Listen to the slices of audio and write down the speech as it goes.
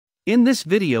In this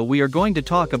video we are going to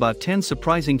talk about 10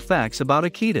 surprising facts about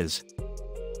Akitas.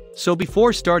 So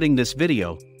before starting this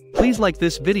video, please like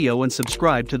this video and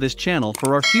subscribe to this channel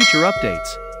for our future updates.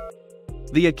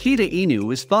 The Akita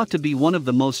Inu is thought to be one of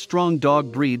the most strong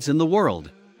dog breeds in the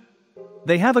world.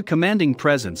 They have a commanding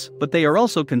presence, but they are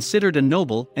also considered a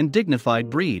noble and dignified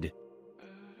breed.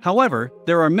 However,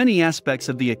 there are many aspects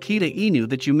of the Akita Inu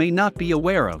that you may not be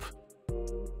aware of.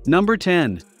 Number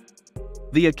 10.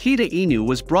 The Akita Inu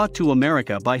was brought to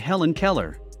America by Helen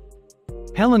Keller.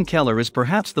 Helen Keller is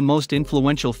perhaps the most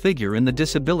influential figure in the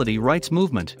disability rights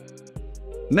movement.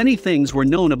 Many things were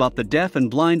known about the deaf and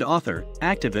blind author,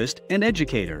 activist, and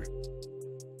educator.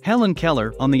 Helen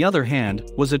Keller, on the other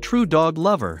hand, was a true dog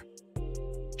lover.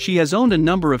 She has owned a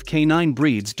number of canine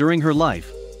breeds during her life,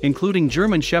 including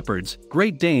German Shepherds,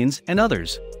 Great Danes, and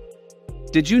others.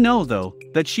 Did you know, though,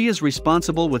 that she is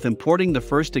responsible with importing the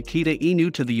first Akita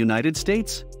Inu to the United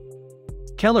States?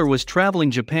 Keller was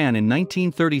traveling Japan in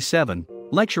 1937,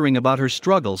 lecturing about her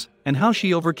struggles and how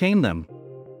she overcame them.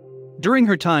 During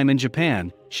her time in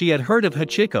Japan, she had heard of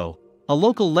Hachiko, a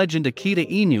local legend Akita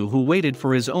Inu who waited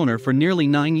for his owner for nearly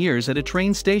 9 years at a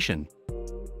train station.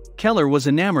 Keller was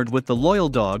enamored with the loyal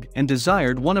dog and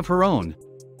desired one of her own.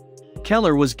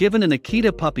 Keller was given an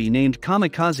Akita puppy named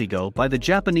Kamikaze by the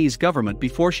Japanese government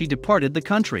before she departed the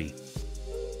country.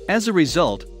 As a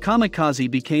result,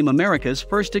 Kamikaze became America's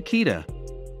first Akita.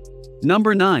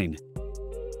 Number 9.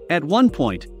 At one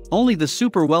point, only the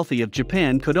super wealthy of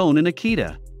Japan could own an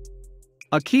Akita.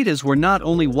 Akitas were not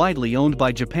only widely owned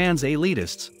by Japan's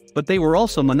elitists, but they were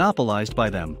also monopolized by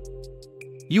them.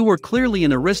 You were clearly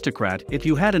an aristocrat if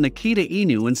you had an Akita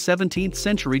Inu in 17th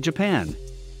century Japan.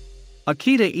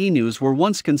 Akita Inus were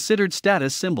once considered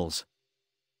status symbols.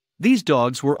 These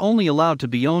dogs were only allowed to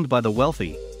be owned by the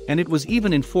wealthy, and it was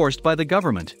even enforced by the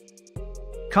government.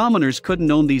 Commoners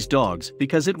couldn't own these dogs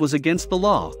because it was against the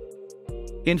law.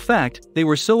 In fact, they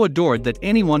were so adored that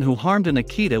anyone who harmed an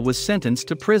Akita was sentenced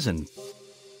to prison.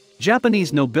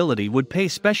 Japanese nobility would pay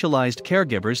specialized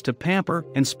caregivers to pamper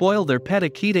and spoil their pet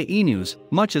Akita Inus,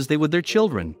 much as they would their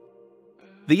children.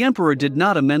 The emperor did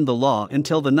not amend the law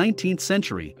until the 19th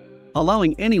century,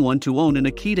 allowing anyone to own an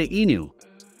Akita Inu.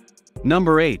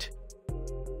 Number 8.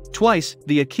 Twice,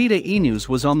 the Akita Inus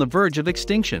was on the verge of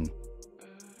extinction.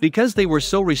 Because they were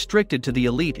so restricted to the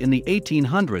elite in the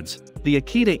 1800s, the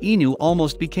Akita Inu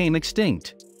almost became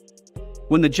extinct.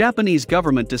 When the Japanese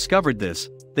government discovered this,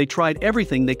 they tried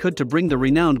everything they could to bring the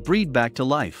renowned breed back to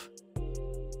life.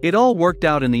 It all worked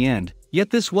out in the end, yet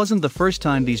this wasn't the first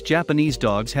time these Japanese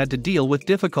dogs had to deal with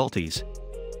difficulties.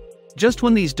 Just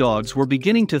when these dogs were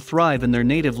beginning to thrive in their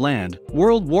native land,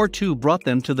 World War II brought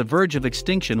them to the verge of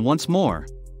extinction once more.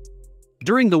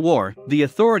 During the war, the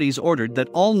authorities ordered that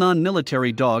all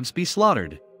non-military dogs be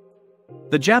slaughtered.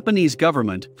 The Japanese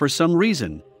government, for some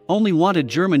reason, only wanted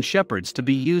German Shepherds to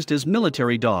be used as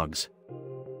military dogs.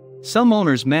 Some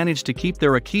owners managed to keep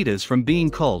their Akitas from being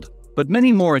culled, but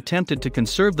many more attempted to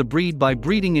conserve the breed by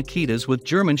breeding Akitas with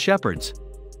German Shepherds.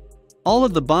 All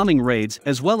of the bombing raids,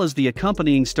 as well as the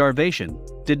accompanying starvation,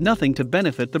 did nothing to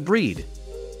benefit the breed.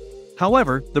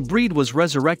 However, the breed was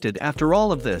resurrected after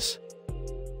all of this.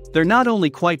 They're not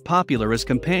only quite popular as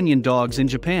companion dogs in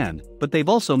Japan, but they've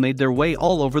also made their way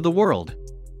all over the world.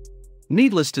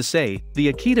 Needless to say,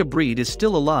 the Akita breed is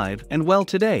still alive and well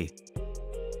today.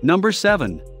 Number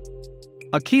 7.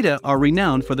 Akita are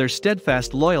renowned for their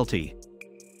steadfast loyalty.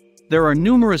 There are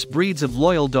numerous breeds of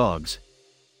loyal dogs.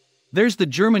 There's the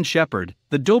German Shepherd,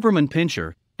 the Doberman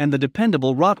Pinscher, and the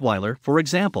dependable Rottweiler, for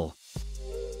example.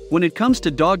 When it comes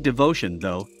to dog devotion,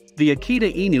 though, the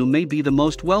Akita Inu may be the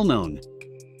most well-known.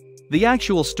 The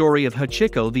actual story of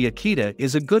Hachiko the Akita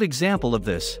is a good example of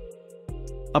this.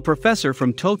 A professor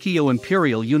from Tokyo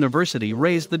Imperial University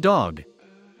raised the dog.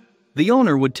 The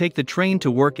owner would take the train to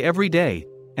work every day,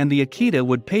 and the Akita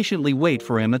would patiently wait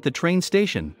for him at the train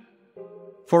station.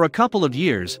 For a couple of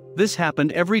years, this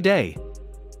happened every day.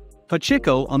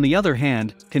 Hachiko, on the other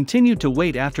hand, continued to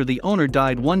wait after the owner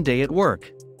died one day at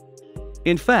work.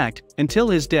 In fact, until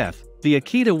his death, the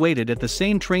Akita waited at the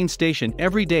same train station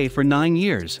every day for 9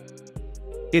 years.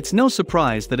 It's no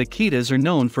surprise that Akitas are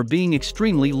known for being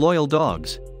extremely loyal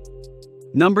dogs.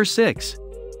 Number 6.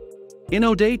 In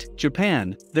Odate,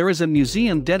 Japan, there is a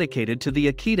museum dedicated to the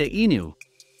Akita Inu.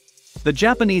 The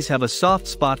Japanese have a soft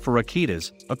spot for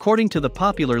Akitas, according to the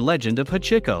popular legend of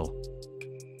Hachiko.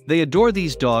 They adore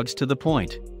these dogs to the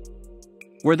point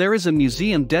where there is a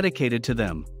museum dedicated to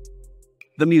them.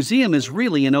 The museum is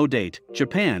really in Odate,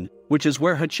 Japan, which is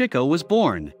where Hachiko was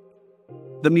born.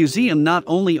 The museum not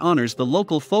only honors the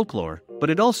local folklore, but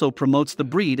it also promotes the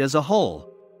breed as a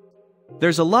whole.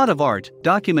 There's a lot of art,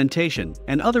 documentation,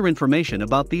 and other information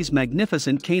about these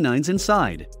magnificent canines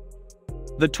inside.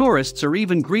 The tourists are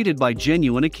even greeted by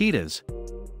genuine Akitas.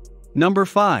 Number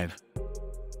 5.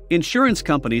 Insurance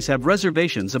companies have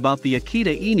reservations about the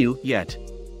Akita Inu yet.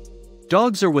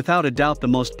 Dogs are without a doubt the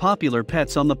most popular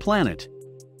pets on the planet.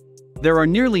 There are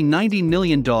nearly 90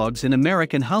 million dogs in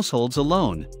American households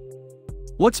alone.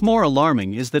 What's more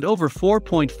alarming is that over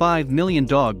 4.5 million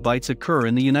dog bites occur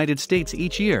in the United States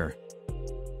each year.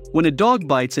 When a dog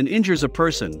bites and injures a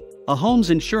person, a home's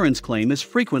insurance claim is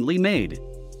frequently made.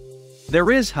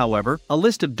 There is, however, a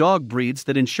list of dog breeds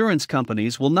that insurance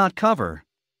companies will not cover.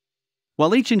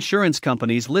 While each insurance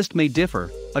company's list may differ,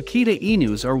 Akita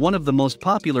Inus are one of the most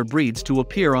popular breeds to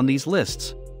appear on these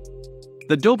lists.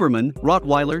 The Doberman,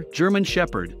 Rottweiler, German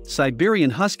Shepherd, Siberian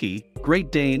Husky,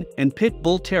 Great Dane, and Pit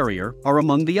Bull Terrier are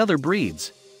among the other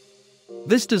breeds.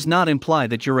 This does not imply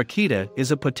that your Akita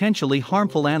is a potentially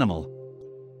harmful animal.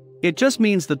 It just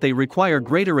means that they require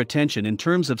greater attention in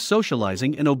terms of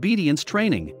socializing and obedience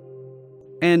training.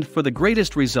 And, for the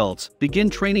greatest results, begin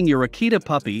training your Akita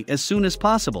puppy as soon as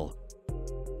possible.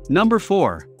 Number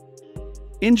 4.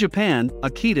 In Japan,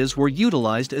 Akitas were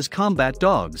utilized as combat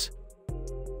dogs.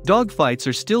 Dogfights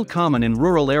are still common in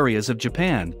rural areas of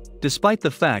Japan, despite the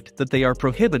fact that they are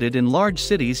prohibited in large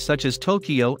cities such as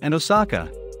Tokyo and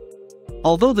Osaka.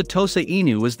 Although the Tosa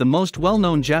Inu is the most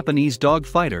well-known Japanese dog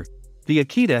fighter, the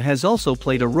Akita has also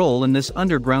played a role in this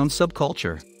underground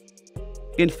subculture.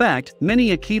 In fact,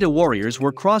 many Akita warriors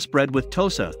were crossbred with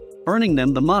Tosa, earning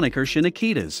them the moniker Shin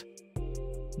Akitas.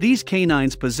 These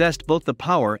canines possessed both the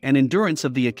power and endurance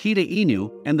of the Akita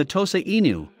Inu and the Tosa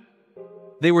Inu.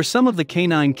 They were some of the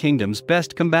canine kingdom's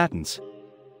best combatants.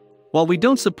 While we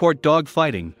don't support dog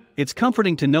fighting, it's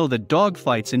comforting to know that dog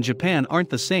fights in Japan aren't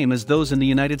the same as those in the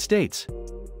United States.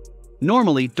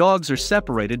 Normally, dogs are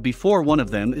separated before one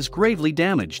of them is gravely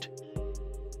damaged.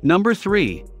 Number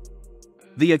 3.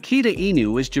 The Akita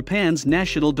Inu is Japan's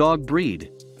national dog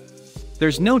breed.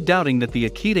 There's no doubting that the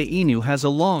Akita Inu has a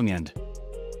long and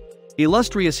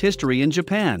illustrious history in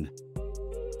Japan.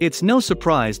 It's no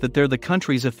surprise that they're the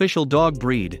country's official dog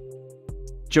breed.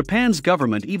 Japan's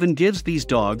government even gives these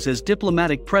dogs as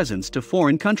diplomatic presents to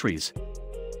foreign countries.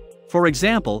 For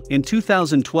example, in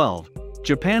 2012,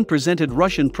 Japan presented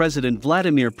Russian President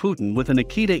Vladimir Putin with an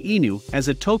Akita Inu as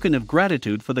a token of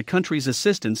gratitude for the country's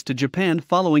assistance to Japan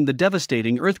following the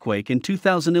devastating earthquake in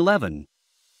 2011.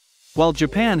 While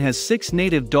Japan has 6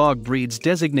 native dog breeds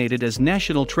designated as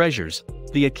national treasures,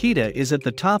 the Akita is at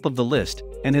the top of the list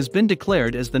and has been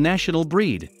declared as the national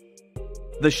breed.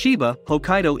 The Shiba,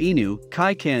 Hokkaido Inu,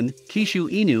 Kaiken,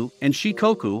 Kishu Inu, and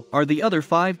Shikoku are the other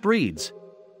 5 breeds.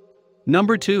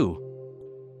 Number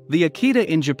 2. The Akita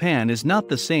in Japan is not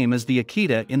the same as the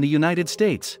Akita in the United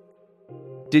States.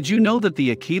 Did you know that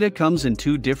the Akita comes in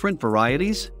 2 different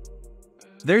varieties?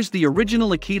 There's the original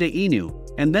Akita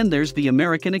Inu, and then there's the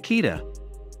American Akita.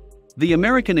 The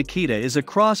American Akita is a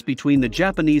cross between the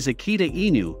Japanese Akita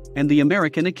Inu and the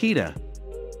American Akita.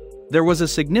 There was a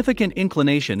significant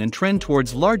inclination and trend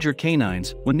towards larger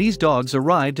canines when these dogs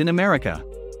arrived in America.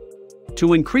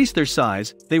 To increase their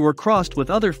size, they were crossed with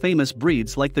other famous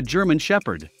breeds like the German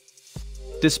Shepherd.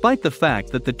 Despite the fact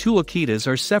that the 2 Akitas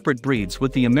are separate breeds,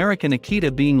 with the American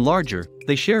Akita being larger,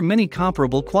 they share many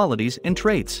comparable qualities and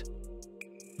traits.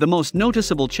 The most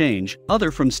noticeable change,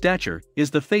 other from stature,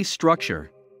 is the face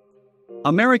structure.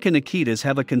 American Akitas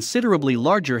have a considerably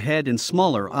larger head and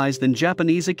smaller eyes than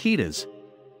Japanese Akitas.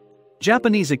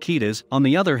 Japanese Akitas, on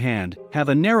the other hand, have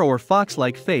a narrower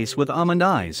fox-like face with almond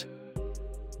eyes.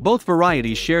 Both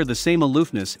varieties share the same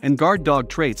aloofness and guard dog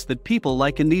traits that people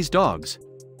like in these dogs.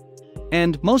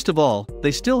 And, most of all,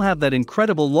 they still have that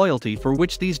incredible loyalty for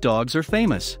which these dogs are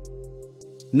famous.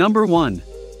 Number 1.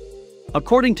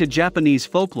 According to Japanese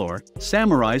folklore,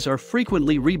 samurais are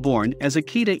frequently reborn as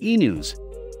Akita Inus.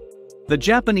 The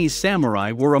Japanese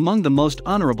samurai were among the most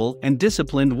honorable and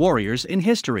disciplined warriors in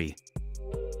history.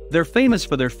 They're famous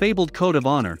for their fabled code of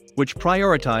honor, which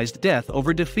prioritized death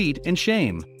over defeat and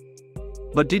shame.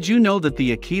 But did you know that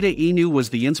the Akita Inu was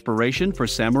the inspiration for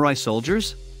samurai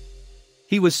soldiers?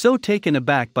 He was so taken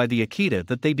aback by the Akita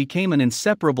that they became an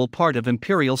inseparable part of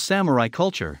imperial samurai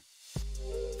culture.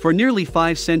 For nearly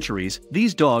 5 centuries,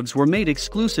 these dogs were made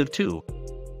exclusive to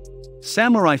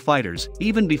samurai fighters,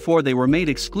 even before they were made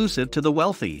exclusive to the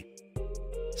wealthy.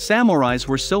 Samurais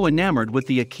were so enamored with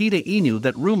the Akita Inu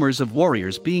that rumors of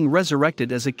warriors being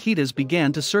resurrected as Akitas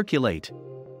began to circulate.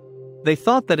 They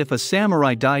thought that if a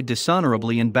samurai died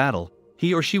dishonorably in battle,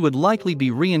 he or she would likely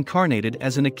be reincarnated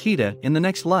as an Akita in the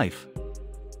next life.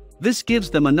 This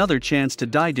gives them another chance to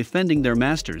die defending their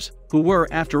masters, who were,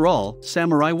 after all,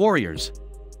 samurai warriors.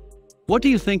 What do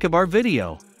you think of our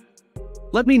video?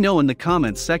 Let me know in the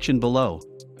comments section below.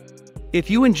 If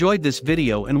you enjoyed this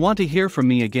video and want to hear from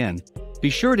me again, be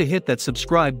sure to hit that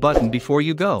subscribe button before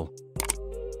you go.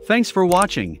 Thanks for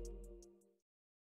watching.